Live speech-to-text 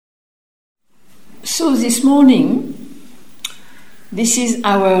So this morning, this is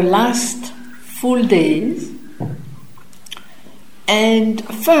our last full days, and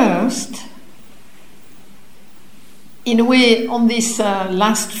first, in a way, on this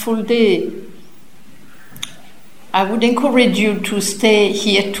last full day, I would encourage you to stay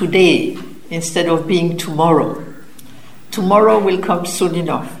here today instead of being tomorrow. Tomorrow will come soon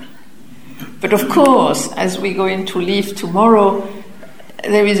enough. But of course, as we're going to leave tomorrow,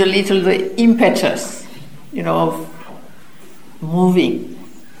 there is a little the impetus, of moving.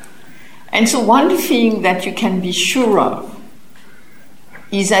 And so one thing that you can be sure of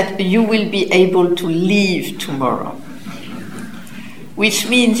is that you will be able to leave tomorrow, which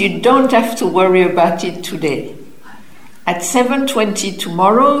means you don't have to worry about it today. At 7:20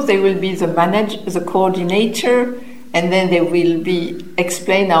 tomorrow, there will be the coordinator, and then they will be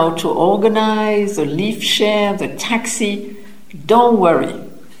explain how to organize the lift share, the taxi. Don't worry,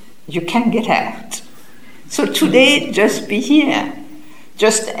 you can get out. So today, just be here.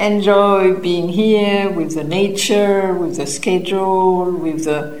 Just enjoy being here with the nature, with the schedule, with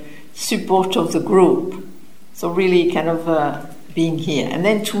the support of the group. So really kind of being here. And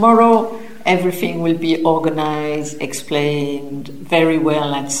then tomorrow, everything will be organized, explained very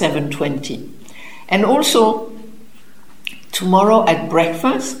well at 7:20. And also, tomorrow at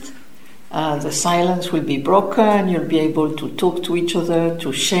breakfast, the silence will be broken. You'll be able to talk to each other,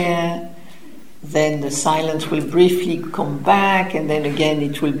 to share. Then the silence will briefly come back, and then again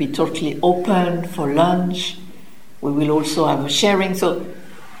it will be totally open for lunch. We will also have a sharing. So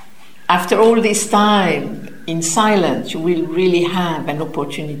after all this time in silence, you will really have an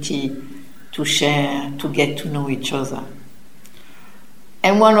opportunity to share, to get to know each other.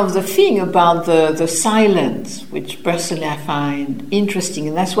 And one of the things about the silence, which personally I find interesting,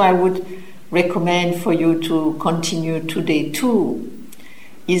 and that's why I would recommend for you to continue today too,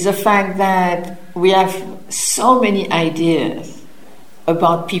 is the fact that we have so many ideas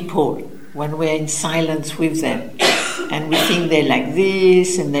about people when we're in silence with them. And we think they're like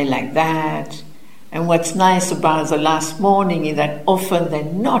this and they're like that. And what's nice about the last morning is that often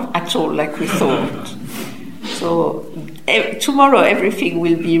they're not at all like we thought. So tomorrow everything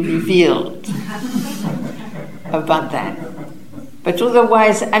will be revealed about that. But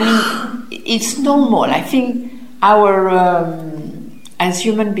otherwise, it's normal. I think as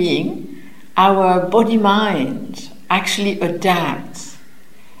human beings, our body-mind actually adapts.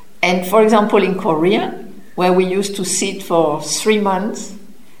 And for example, in Korea, where we used to sit for 3 months,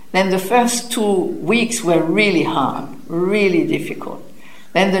 then the first 2 weeks were really hard, really difficult.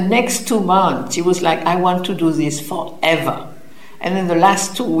 Then the next 2 months, it was like, I want to do this forever. And then the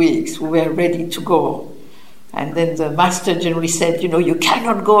last 2 weeks, we were ready to go. And then the master generally said, you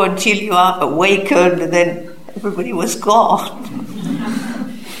cannot go until you are awakened, and then everybody was gone.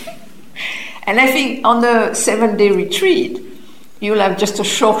 And I think on the 7-day retreat, you'll have just a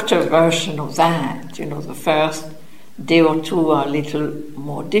shorter version of that. The first day or two are a little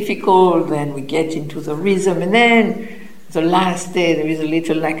more difficult, then we get into the rhythm, and then the last day there is a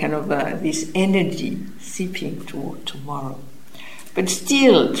little like kind of this energy seeping toward tomorrow. But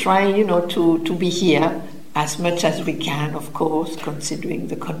still try, to be here as much as we can, of course, considering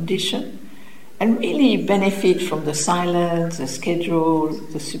the condition, and really benefit from the silence, the schedule,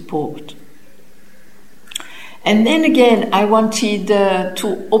 the support. And then again, I wanted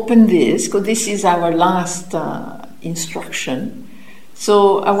to open this, because this is our last instruction.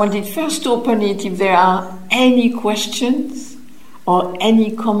 So I wanted first to open it if there are any questions or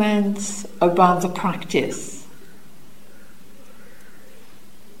any comments about the practice.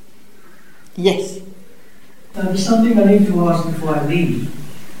 Yes? There's something I need to ask before I leave.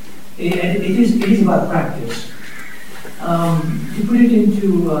 It is about practice. To put it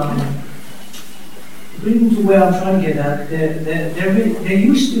into where I'm trying to get at, there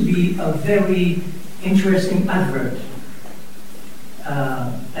used to be a very interesting advert.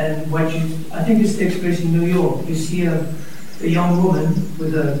 And I think this takes place in New York. You see a young woman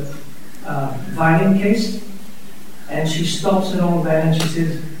with a violin case, and she stops an old man and she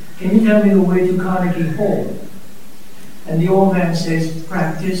says, "Can you tell me the way to Carnegie Hall?" And the old man says,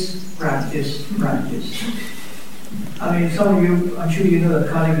 "Practice, practice, practice." Some of you, I'm sure you know that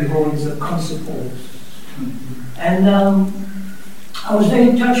Carnegie Hall is a concert hall. And I was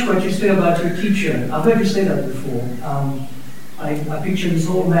very touched what you said about your teacher. I've heard you say that before. I picture this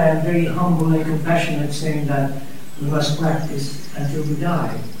old man, very humble and compassionate, saying that we must practice until we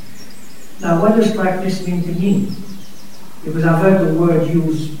die. Now, what does practice mean to me? Because I've heard the word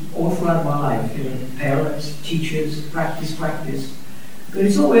used all throughout my life. Parents, teachers, practice, practice. But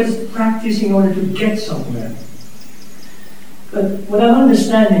it's always practice in order to get somewhere. But what I'm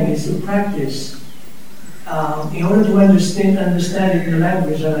understanding is the practice in order to understand it in a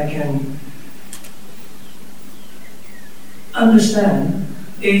language that I can understand,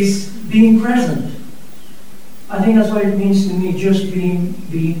 is being present. I think that's what it means to me, just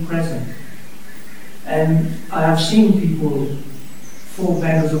being present. And I have seen people, 4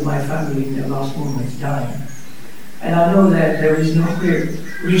 members of my family in their last moments dying. And I know that there is no way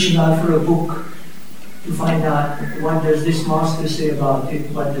reaching out for a book to find out what does this master say about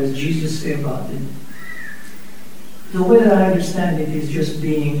it, what does Jesus say about it. The way that I understand it is just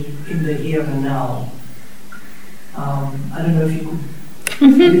being in the here and now. I don't know if you could,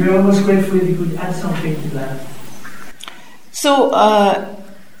 I'd be very much grateful if you could add something to that. So,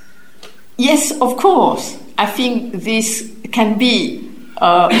 yes, of course. I think this can be,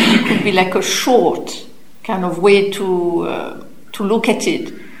 it could be like a short kind of way to look at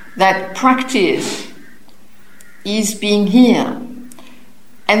it, that practice is being here.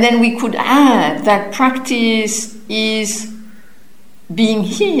 And then we could add that practice is being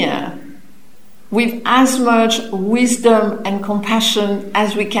here with as much wisdom and compassion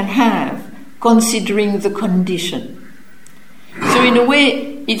as we can have, considering the condition. So in a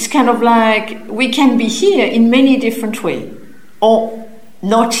way, it's kind of like we can be here in many different ways, or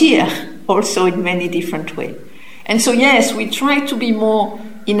not here also in many different ways. And so yes, we try to be more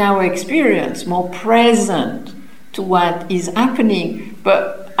in our experience, more present to what is happening,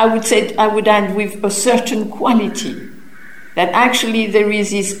 but I would add with a certain quality, that actually there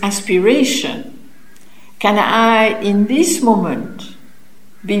is this aspiration. Can I, in this moment,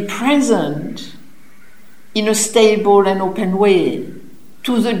 be present in a stable and open way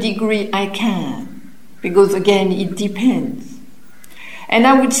to the degree I can? Because again, it depends. And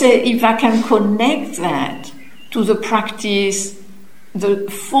I would say if I can connect that to the practice, the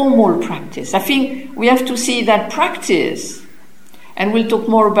formal practice, I think we have to see that practice, and we'll talk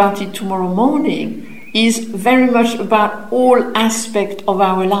more about it tomorrow morning, is very much about all aspects of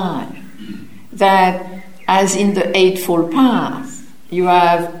our life. That as in the Eightfold Path, you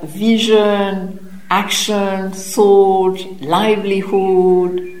have vision, action, thought,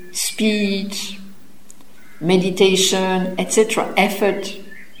 livelihood, speech, meditation, etc., effort.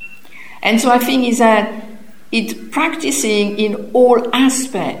 And so I think is that it's practicing in all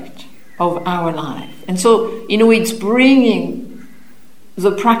aspects of our life. And so, it's bringing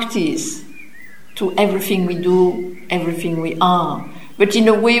the practice to everything we do, everything we are, but in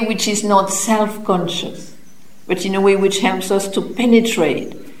a way which is not self-conscious, but in a way which helps us to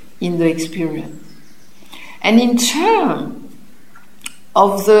penetrate in the experience. And in terms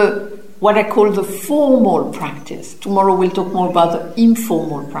of what I call the formal practice, tomorrow we'll talk more about the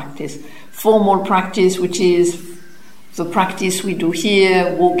informal practice. Formal practice, which is the practice we do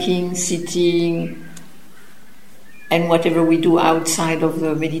here, walking, sitting, and whatever we do outside of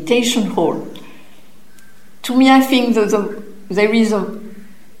the meditation hall. To me, I think that there is a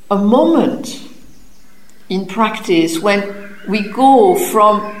moment in practice when we go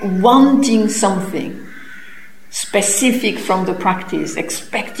from wanting something specific from the practice,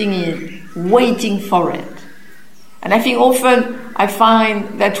 expecting it, waiting for it. And I think often I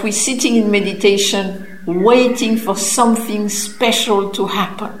find that we're sitting in meditation waiting for something special to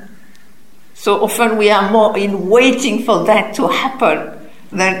happen. So often we are more in waiting for that to happen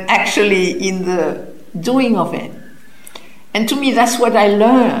than actually in the doing of it. And to me, that's what I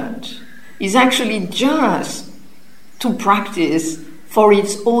learned, is actually just to practice for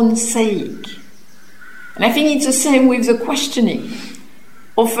its own sake. And I think it's the same with the questioning.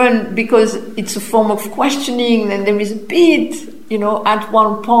 Often, because it's a form of questioning, then there is a bit, at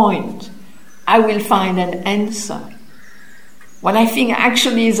one point, I will find an answer. What I think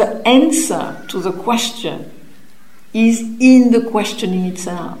actually is the answer to the question is in the questioning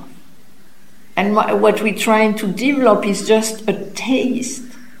itself. And what we're trying to develop is just a taste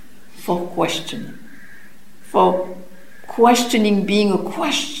for questioning being a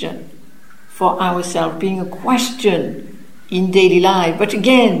question for ourselves, being a question in daily life. But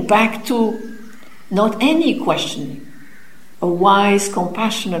again, back to not any questioning, a wise,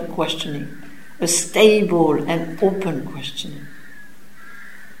 compassionate questioning, a stable and open questioning.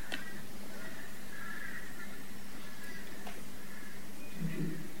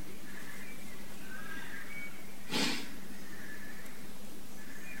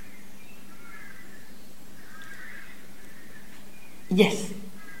 Yes.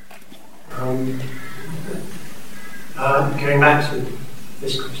 Going back to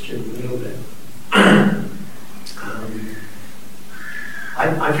this question a little bit,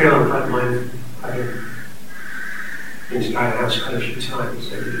 I feel I'm quite mindful. I've been to Gaia House quite a few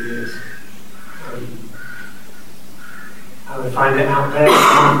times over the years. I find it out there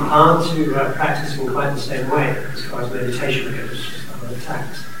hard to practice in quite the same way as far as meditation goes, just other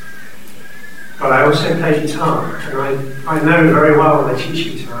attacks. But I also play guitar, and I know very well when I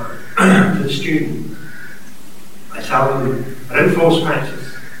teach guitar to the student. I tell them, I don't force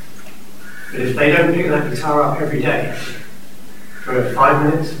practice, but if they don't pick that guitar up every day for 5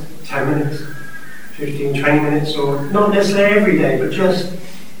 minutes, 10 minutes, 15, 20 minutes, or not necessarily every day, but just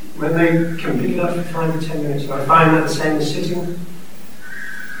when they can pick it up for 5 to 10 minutes, I find that the same as sitting,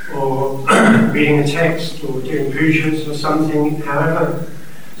 or reading a text, or doing pujas or something, however,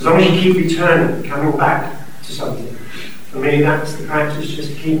 as long as you keep returning, coming back to something. For me, that's the practice,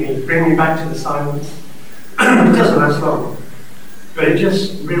 just to bring me back to the silence. It doesn't last long, but it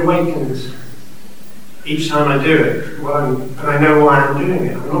just reawakens each time I do it, and I know why I'm doing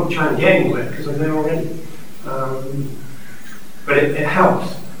it. I'm not trying to get anywhere, because I'm there already. But it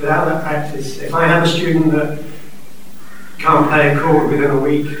helps. Without that practice, if I have a student that can't play a chord within a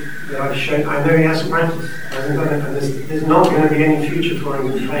week that I've shown, I know he hasn't practiced, hasn't done it, and there's not going to be any future for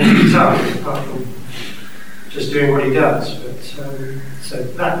him playing guitar apart from just doing what he does. But so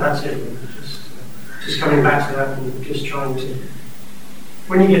that's it. Just coming back to that and just trying to,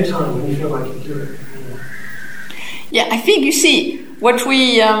 when you get time, when you feel like you do it. Yeah, I think, you see, what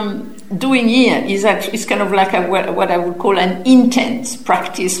we doing here is that it's kind of like what I would call an intense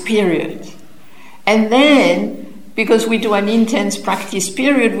practice period. And then, because we do an intense practice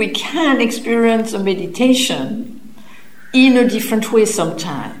period, we can experience a meditation in a different way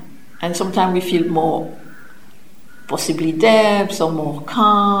sometimes. And sometimes we feel more possibly depth, or more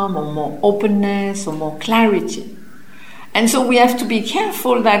calm, or more openness, or more clarity. And so we have to be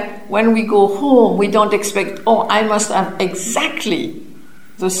careful that when we go home, we don't expect, I must have exactly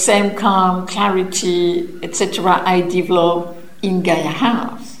the same calm, clarity, etc. I develop in Gaia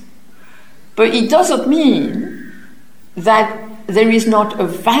House. But it doesn't mean that there is not a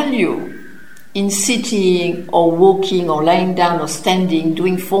value in sitting or walking or lying down or standing,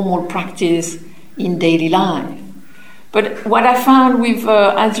 doing formal practice in daily life. But what I found with,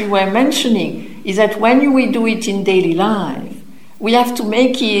 as you were mentioning, is that when we do it in daily life, we have to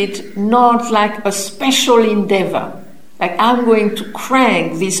make it not like a special endeavor. Like, I'm going to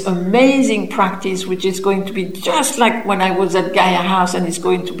crank this amazing practice, which is going to be just like when I was at Gaia House, and it's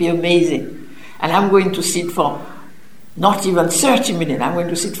going to be amazing. And I'm going to sit for not even 30 minutes, I'm going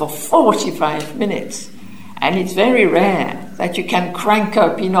to sit for 45 minutes. And it's very rare that you can crank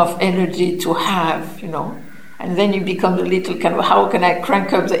up enough energy to have, and then you become a little kind of, how can I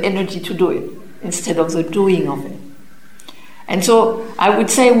crank up the energy to do it instead of the doing of it? And so I would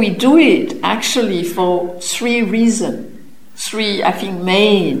say we do it actually for 3 reasons. 3, I think,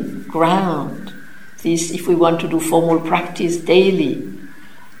 main ground. This, if we want to do formal practice daily,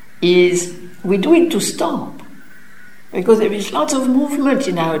 is we do it to stop. Because there is lots of movement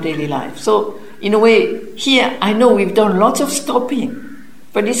in our daily life. So, in a way, here, I know we've done lots of stopping,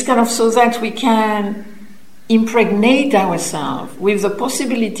 but it's kind of so that we can impregnate ourselves with the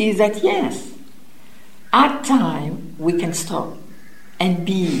possibility that, yes, at time we can stop and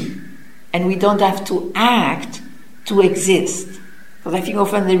be, and we don't have to act to exist. Because I think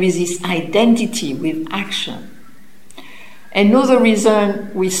often there is this identity with action. Another reason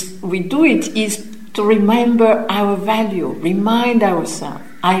we do it is to remember our value, remind ourselves,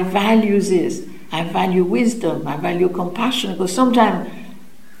 I value this, I value wisdom, I value compassion, because sometimes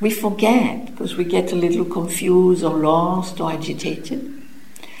we forget, because we get a little confused or lost or agitated.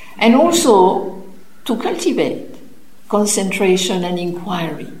 And also to cultivate concentration and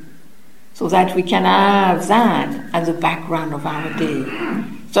inquiry, so that we can have that as the background of our day.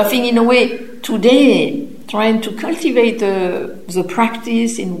 So I think, in a way, today, trying to cultivate the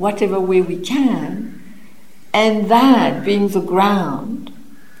practice in whatever way we can, and that being the ground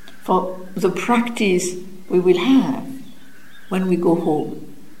for the practice we will have when we go home.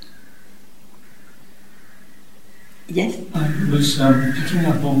 Yes? I was picking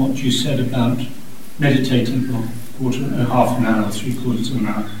up on what you said about meditating for half an hour, 3/4 of an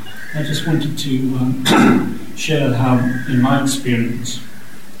hour. I just wanted to share how, in my experience,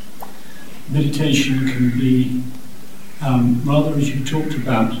 meditation can be rather, as you talked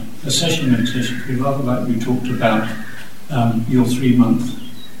about, a session meditation can be rather like we talked about your 3-month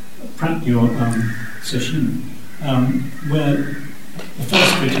session, where the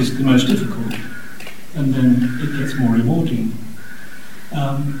first bit is the most difficult, and then it gets more rewarding.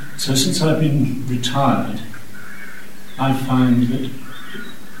 So since I've been retired, I find that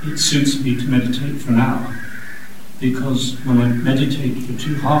it suits me to meditate for an hour, because when I meditate for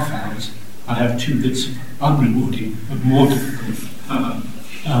 2 half hours, I have 2 bits of unrewarding but more difficult,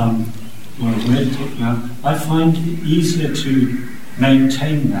 or is meditating now, I find it easier to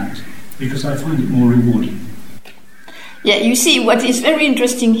maintain that because I find it more rewarding. Yeah, you see, what is very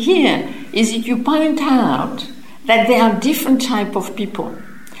interesting here is that you point out that there are different type of people.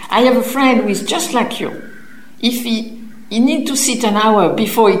 I have a friend who is just like you. If he need to sit an hour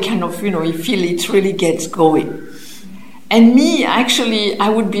before he kind of, he feel it really gets going. And me, actually, I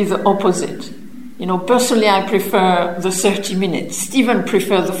would be the opposite. Personally, I prefer the 30 minutes. Stephen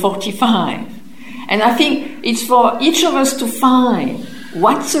prefers the 45. And I think it's for each of us to find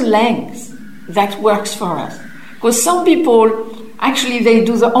what's the length that works for us. Because some people, actually, they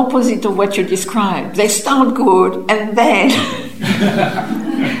do the opposite of what you described. They start good, and then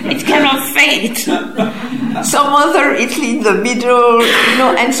it cannot fade. Some other, it's in the middle,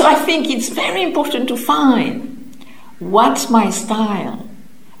 And so I think it's very important to find what's my style,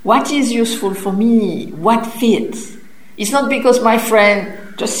 what is useful for me, what fits. It's not because my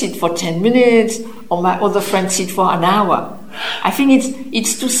friend just sit for 10 minutes or my other friend sit for an hour. I think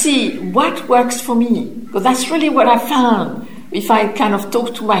it's to see what works for me, because that's really what I found if I kind of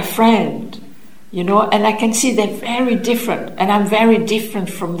talk to my friend, and I can see they're very different, and I'm very different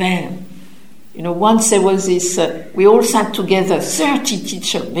from them. Once there was this, we all sat together,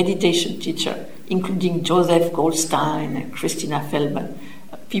 30 meditation teacher, including Joseph Goldstein and Christina Feldman.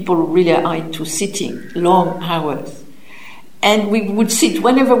 People really are into sitting long hours. And we would sit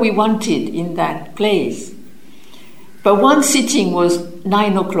whenever we wanted in that place. But one sitting was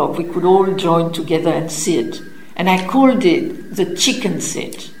 9 o'clock. We could all join together and sit. And I called it the chicken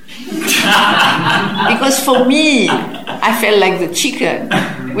sit. Because for me, I felt like the chicken,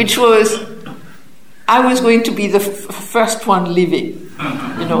 which was, I was going to be the first one leaving,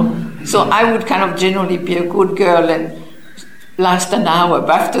 So I would kind of generally be a good girl and last an hour. But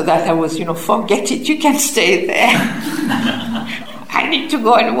after that, I was, forget it. You can stay there. I need to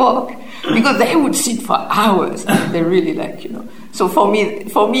go and walk. Because they would sit for hours. And they really So for me,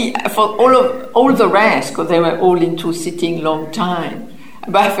 for all the rest, because they were all into sitting long time.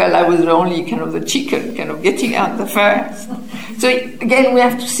 But I felt I was only kind of the chicken, kind of getting out the first. So again, we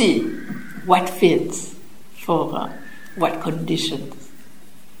have to see what fits for what conditions.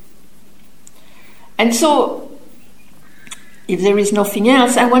 And so, if there is nothing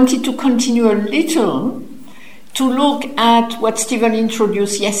else, I wanted to continue a little to look at what Stephen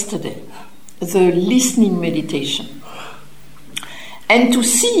introduced yesterday, the listening meditation. And to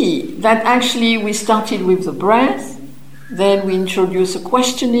see that actually we started with the breath, then we introduced a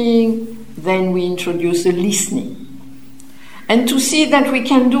questioning, then we introduced a listening. And to see that we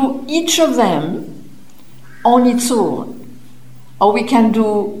can do each of them on its own, or we can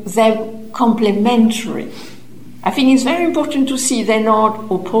do them complementary. I think it's very important to see they're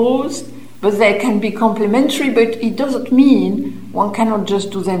not opposed, but they can be complementary, but it doesn't mean one cannot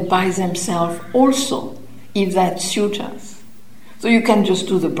just do them by themselves also, if that suits us. So you can just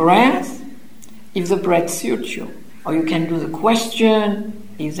do the breath, if the breath suits you, or you can do the question,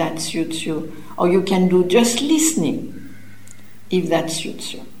 if that suits you, or you can do just listening, if that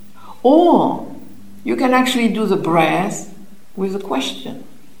suits you. Or you can actually do the breath with the question,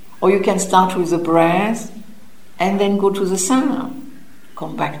 or you can start with the breath and then go to the sound.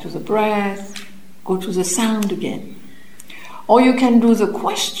 Come back to the breath, go to the sound again. Or you can do the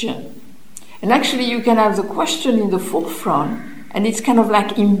question. And actually you can have the question in the forefront, and it's kind of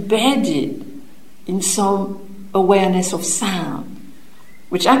like embedded in some awareness of sound,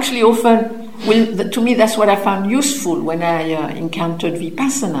 which actually often to me that's what I found useful when I encountered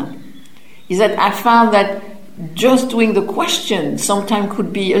Vipassana, is that I found that just doing the question sometimes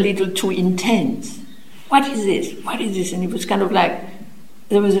could be a little too intense. What is this? What is this? And it was kind of like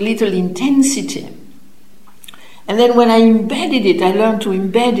there was a little intensity. And then when I embedded it, I learned to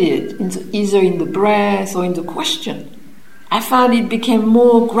embed it either in the breath or in the question. I found it became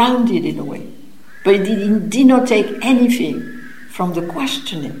more grounded in a way. But it did not take anything from the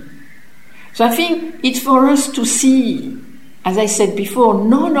questioning. So I think it's for us to see, as I said before,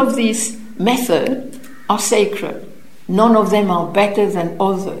 none of these methods are sacred. None of them are better than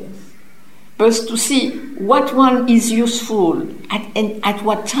others. But to see what one is useful at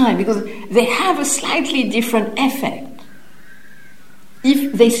what time, because they have a slightly different effect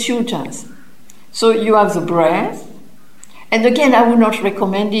if they suit us. So you have the breath, and again, I would not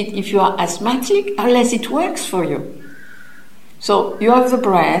recommend it if you are asthmatic unless it works for you. So you have the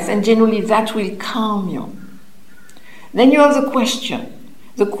breath, and generally that will calm you. Then you have the question.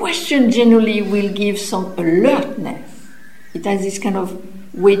 The question generally will give some alertness. It has this kind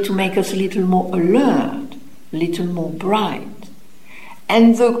of way to make us a little more alert, a little more bright.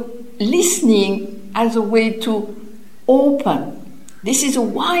 And the listening as a way to open This is a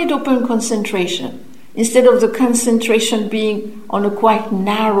wide open concentration. Instead of the concentration being on a quite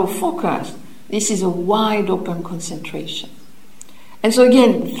narrow focus, this is a wide open concentration. And so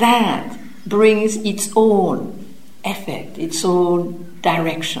again, that brings its own effect, its own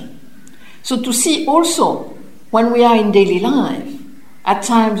direction. So to see also, when we are in daily life, at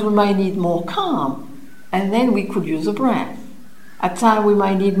times we might need more calm, and then we could use a breath. At times we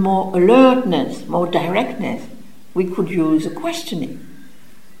might need more alertness, more directness. We could use a questioning.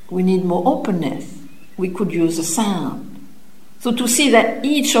 We need more openness. We could use a sound. So to see that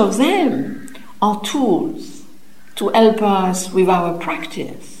each of them are tools to help us with our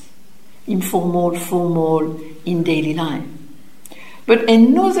practice, informal, formal, in daily life. But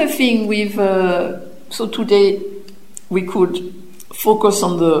another thing so today we could focus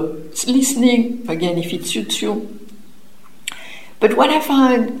on the listening, again, if it suits you. But what I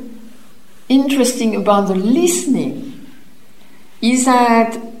find interesting about the listening is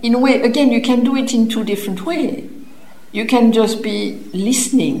that, in a way, again, you can do it in two different ways. You can just be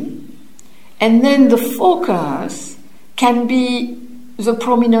listening, and then the focus can be the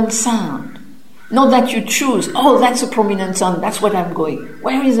prominent sound. Not that you choose, oh, that's a prominent sound, that's what I'm going.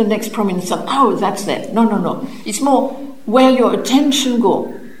 Where is the next prominent sound? Oh, that's there. No. It's more where your attention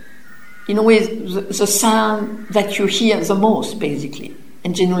goes. In a way, the sound that you hear the most, basically.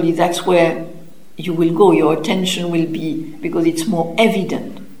 And generally, that's where you will go. Your attention will be, because it's more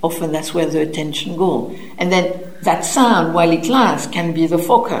evident. Often that's where the attention goes. And then that sound, while it lasts, can be the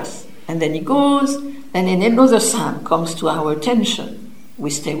focus. And then it goes, and then another sound comes to our attention.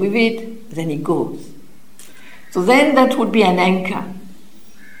 We stay with it, then it goes. So then that would be an anchor.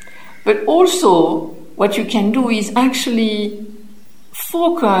 But also, what you can do is actually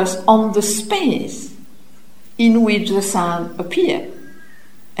focus on the space in which the sound appears.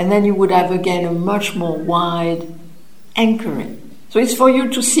 And then you would have again a much more wide anchoring. So it's for you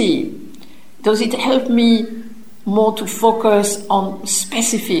to see, does it help me more to focus on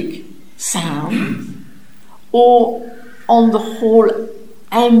specific sound or on the whole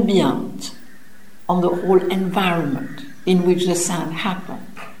ambient, on the whole environment in which the sound happens?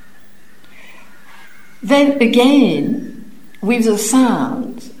 Then again, with the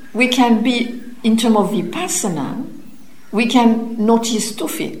sound, we can be, in terms of vipassana, we can notice two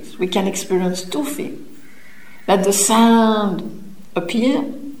things. We can experience two things. That the sound appear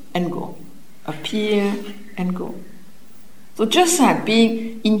and go. Appear and go. So just that,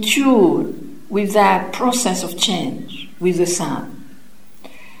 being in tune with that process of change, with the sound.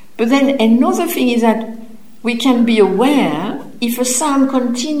 But then another thing is that we can be aware if a sound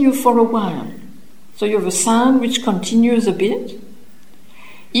continues for a while. So you have a sound which continues a bit.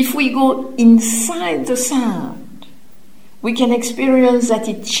 If we go inside the sound, we can experience that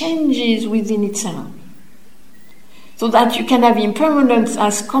it changes within itself. So that you can have impermanence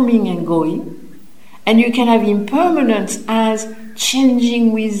as coming and going, and you can have impermanence as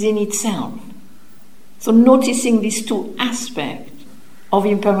changing within itself. So noticing these two aspects of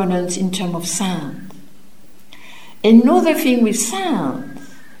impermanence in terms of sound. Another thing with sound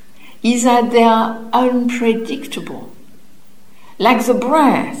is that they are unpredictable. Like the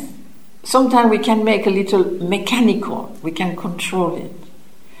breath, sometimes we can make a little mechanical, we can control it.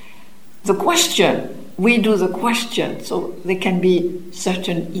 The question, we do the question, so there can be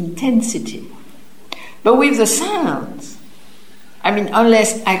certain intensity. But with the sounds,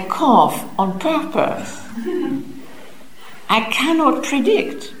 unless I cough on purpose, I cannot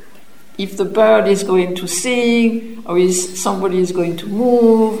predict if the bird is going to sing, or is somebody is going to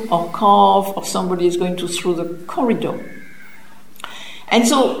move, or cough, or somebody is going to through the corridor. And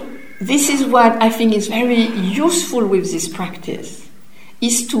so this is what I think is very useful with this practice,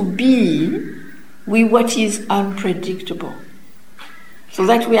 is to be with what is unpredictable. So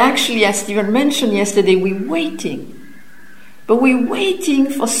that we actually, as Stephen mentioned yesterday, we're waiting. But we're waiting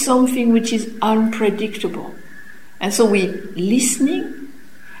for something which is unpredictable. And so we're listening.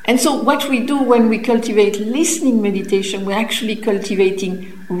 And so what we do when we cultivate listening meditation, we're actually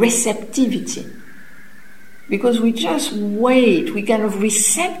cultivating receptivity. Because we just wait, we're kind of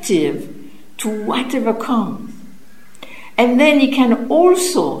receptive to whatever comes. And then it can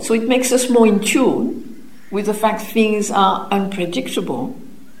also, so it makes us more in tune with the fact things are unpredictable,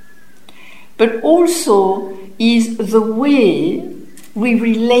 but also is the way we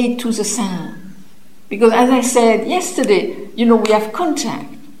relate to the sound. Because as I said yesterday, we have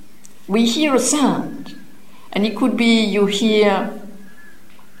contact. We hear a sound, and it could be you hear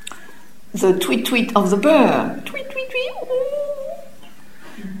the tweet-tweet of the bird, tweet-tweet-tweet,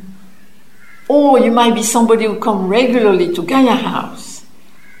 or you might be somebody who comes regularly to Gaia House,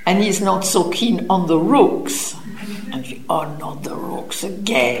 and he's not so keen on the rooks, and you, oh, not the rooks. rocks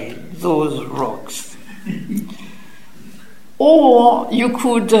again, those rocks. Or you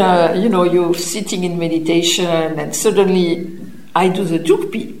could, you're sitting in meditation and suddenly I do the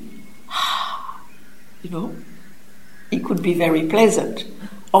jukpi. It could be very pleasant.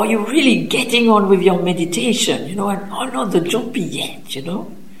 Or you're really getting on with your meditation, and not the jukpi yet,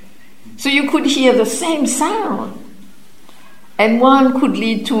 So you could hear the same sound. And one could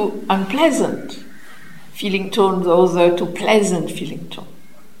lead to unpleasant feeling tone, the other to pleasant feeling tone.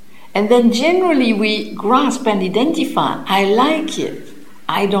 And then generally we grasp and identify, I like it,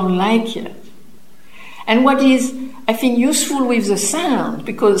 I don't like it. And what is, I think, useful with the sound,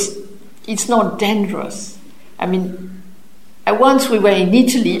 because it's not dangerous. Once we were in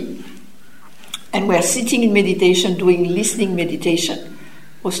Italy, and we were sitting in meditation, doing listening meditation.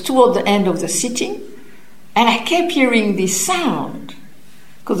 It was toward the end of the sitting, and I kept hearing this sound,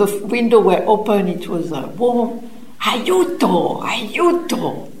 because the window were open, it was warm, aiuto,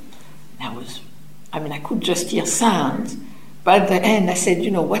 aiuto. I could just hear sounds, but at the end I said,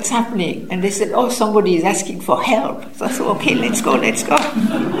 what's happening? And they said, somebody is asking for help. So I said, okay, let's go.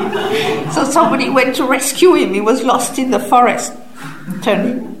 So somebody went to rescue him. He was lost in the forest,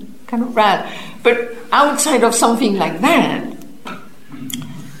 turning kind of around. But outside of something like that,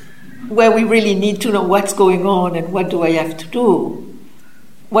 where we really need to know what's going on and what do I have to do,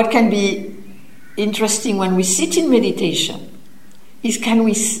 what can be interesting when we sit in meditation is, can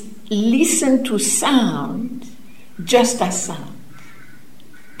we listen to sound just as sound?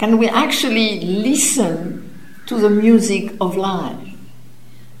 Can we actually listen to the music of life?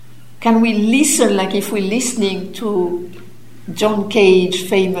 Can we listen like if we're listening to John Cage's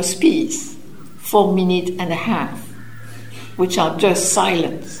famous piece, 4.5 minutes, which are just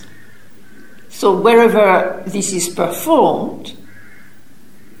silence? So wherever this is performed,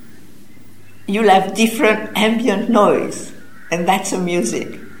 you'll have different ambient noise, and that's the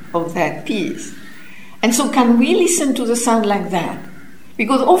music of that piece. And so can we listen to the sound like that?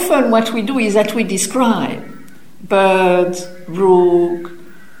 Because often what we do is that we describe birds, rook,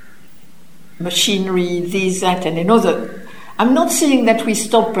 machinery, this, that, and another. I'm not saying that we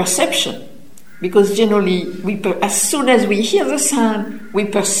stop perception, because generally, as soon as we hear the sound, we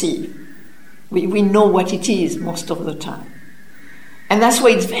perceive. We know what it is most of the time. And that's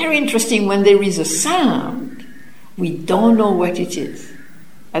why it's very interesting when there is a sound, we don't know what it is.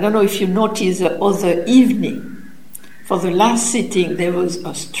 I don't know if you noticed the other evening, for the last sitting, there was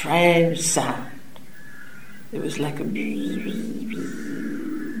a strange sound. There was like a...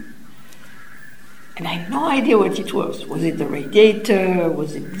 And I had no idea what it was. Was it the radiator?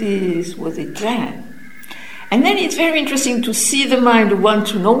 Was it this? Was it that? And then it's very interesting to see the mind want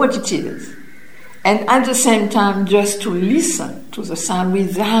to know what it is, and at the same time just to listen to the sound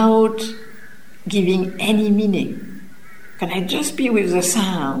without giving any meaning. Can I just be with the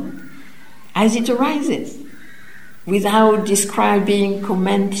sound as it arises, without describing,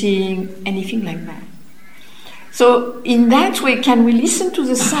 commenting, anything like that? So in that way, can we listen to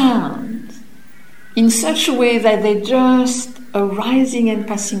the sound in such a way that they're just arising and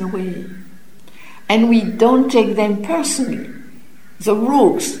passing away, and we don't take them personally? The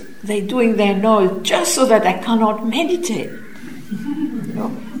rooks, they're doing their noise just so that I cannot meditate.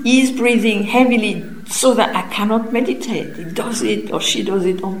 He's breathing heavily so that I cannot meditate. He does it or she does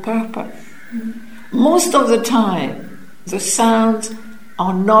it on purpose. Most of the time, the sounds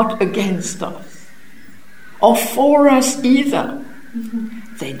are not against us or for us either.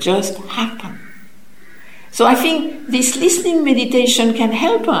 They just happen. So I think this listening meditation can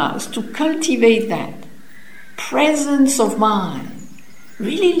help us to cultivate that presence of mind,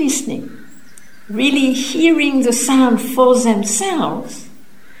 really listening, really hearing the sound for themselves,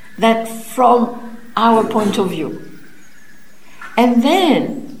 that from our point of view. And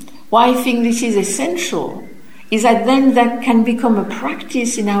then, why I think this is essential, is that then that can become a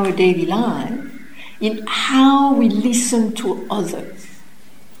practice in our daily life, in how we listen to others.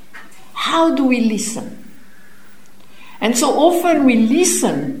 How do we listen? And so often we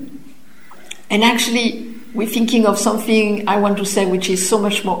listen, and actually we're thinking of something I want to say which is so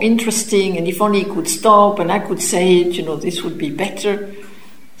much more interesting, and if only it could stop and I could say it, this would be better.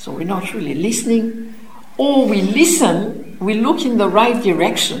 So we're not really listening. Or we listen, we look in the right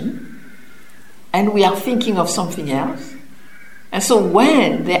direction, and we are thinking of something else. And so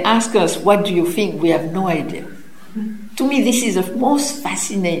when they ask us, what do you think? We have no idea. To me, this is the most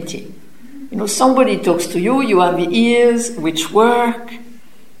fascinating. Somebody talks to you, you have the ears which work,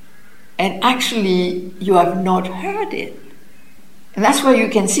 and actually you have not heard it. And that's where you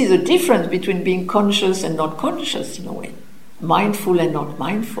can see the difference between being conscious and not conscious in a way, mindful and not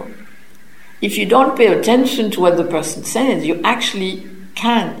mindful. if you don't pay attention to what the person says, you actually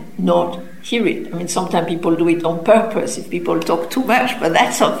cannot hear it. I mean, sometimes people do it on purpose if people talk too much, but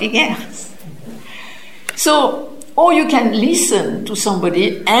that's something else. So, or you can listen to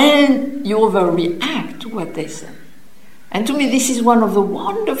somebody and you overreact to what they say. And to me, this is one of the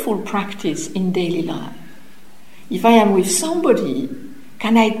wonderful practice in daily life. If I am with somebody,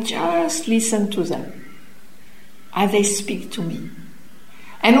 can I just listen to them as they speak to me?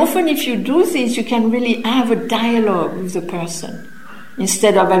 And often if you do this, you can really have a dialogue with the person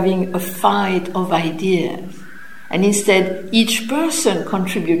instead of having a fight of ideas, and instead each person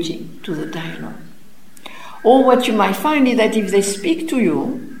contributing to the dialogue. Or what you might find is that if they speak to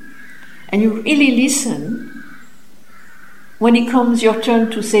you and you really listen, when it comes your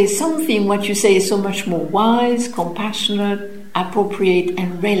turn to say something, what you say is so much more wise, compassionate, appropriate,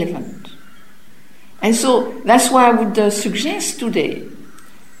 and relevant. And so that's why I would suggest today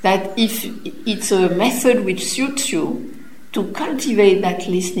that if it's a method which suits you, to cultivate that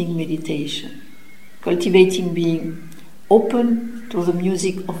listening meditation, cultivating being open to the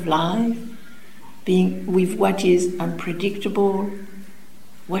music of life, being with what is unpredictable,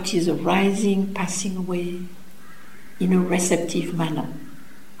 what is arising, passing away, in a receptive manner.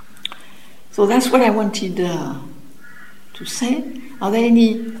 So that's what I wanted to say. Are there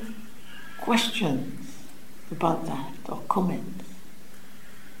any questions about that or comments?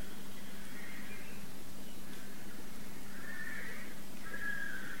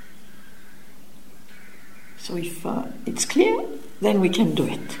 So if it's clear, then we can do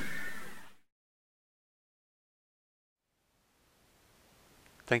it.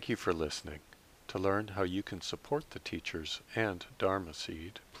 Thank you for listening. To learn how you can support the teachers and Dharma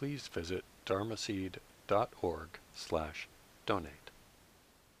Seed, please visit dharmaseed.org/donate.